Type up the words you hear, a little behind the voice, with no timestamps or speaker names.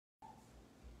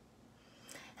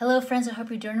Hello friends, I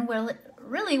hope you're doing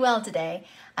really well today.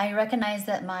 I recognize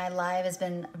that my live has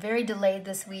been very delayed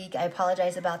this week. I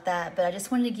apologize about that, but I just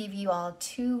wanted to give you all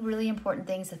two really important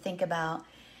things to think about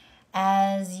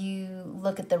as you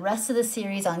look at the rest of the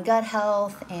series on gut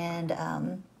health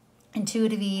and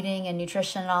intuitive eating and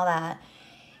nutrition and all that,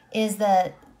 is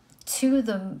that two of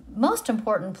the most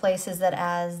important places that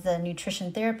as the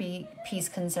nutrition therapy piece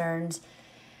concerns,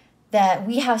 that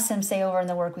we have some say over in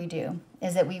the work we do,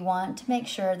 is that we want to make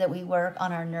sure that we work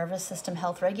on our nervous system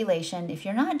health regulation. If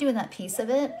you're not doing that piece of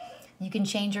it, you can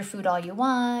change your food all you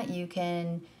want. You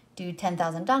can do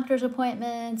 10,000 doctor's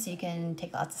appointments. You can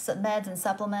take lots of meds and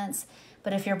supplements.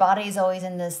 But if your body is always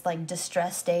in this like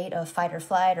distress state of fight or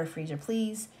flight or freeze or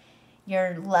please,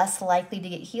 you're less likely to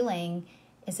get healing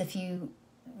is if you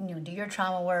do your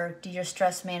trauma work, do your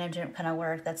stress management kind of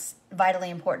work. That's vitally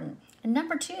important. And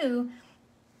number two,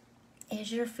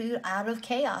 is your food out of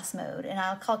chaos mode? And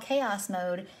I'll call chaos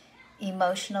mode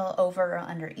emotional over or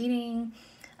under eating,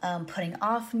 putting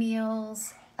off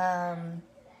meals,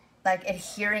 like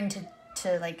adhering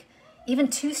to like even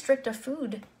too strict a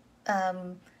food, I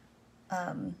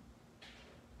don't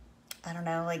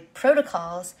know, like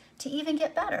protocols to even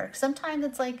get better. Sometimes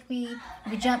it's like we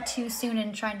jump too soon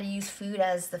in trying to use food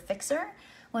as the fixer,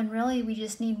 when really we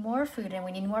just need more food and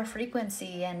we need more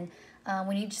frequency, and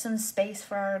we need some space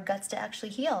for our guts to actually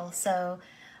heal. So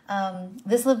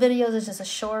this little video is just a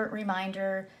short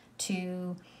reminder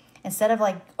to, instead of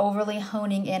like overly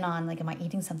honing in on like, am I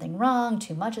eating something wrong,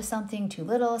 too much of something, too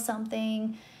little of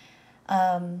something,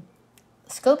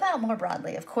 scope out more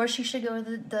broadly. Of course, you should go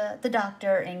to the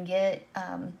doctor and get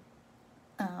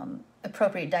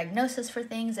appropriate diagnosis for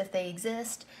things if they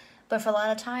exist. But for a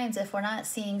lot of times, if we're not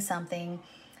seeing something,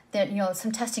 that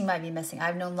some testing might be missing.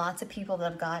 I've known lots of people that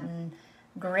have gotten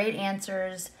great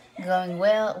answers, going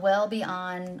well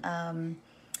beyond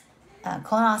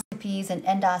colonoscopies and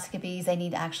endoscopies. They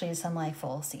need actually some like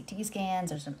full CT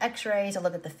scans or some X-rays to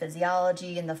look at the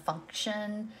physiology and the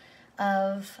function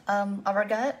of our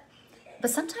gut. But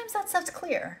sometimes that stuff's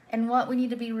clear. And what we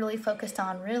need to be really focused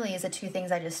on really is the two things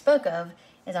I just spoke of,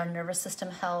 is our nervous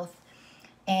system health,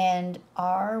 and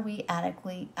are we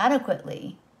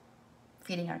adequately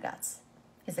feeding our guts?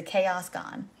 Is the chaos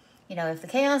gone? If the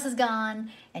chaos is gone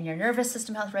and your nervous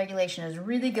system health regulation is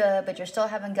really good, but you're still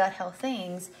having gut health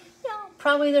things,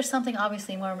 probably there's something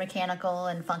obviously more mechanical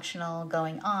and functional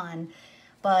going on.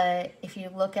 But if you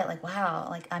look at like, wow,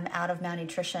 like I'm out of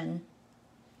malnutrition,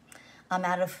 I'm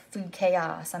out of food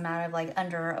chaos, I'm out of like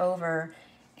under or over,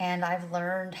 and I've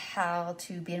learned how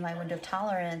to be in my window of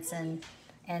tolerance and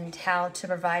how to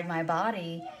provide my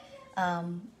body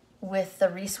with the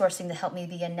resourcing to help me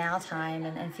be in now time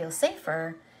and feel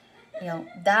safer,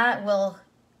 that will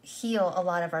heal a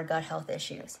lot of our gut health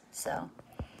issues. So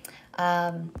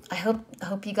I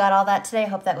hope you got all that today. I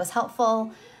hope that was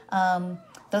helpful.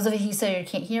 Those of you who say you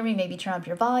can't hear me, maybe turn up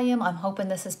your volume. I'm hoping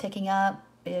this is picking up.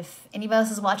 If anybody else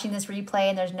is watching this replay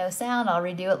and there's no sound, I'll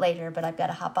redo it later, but I've got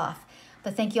to hop off.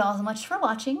 But thank you all so much for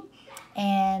watching,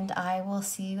 and I will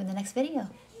see you in the next video.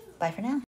 Bye for now.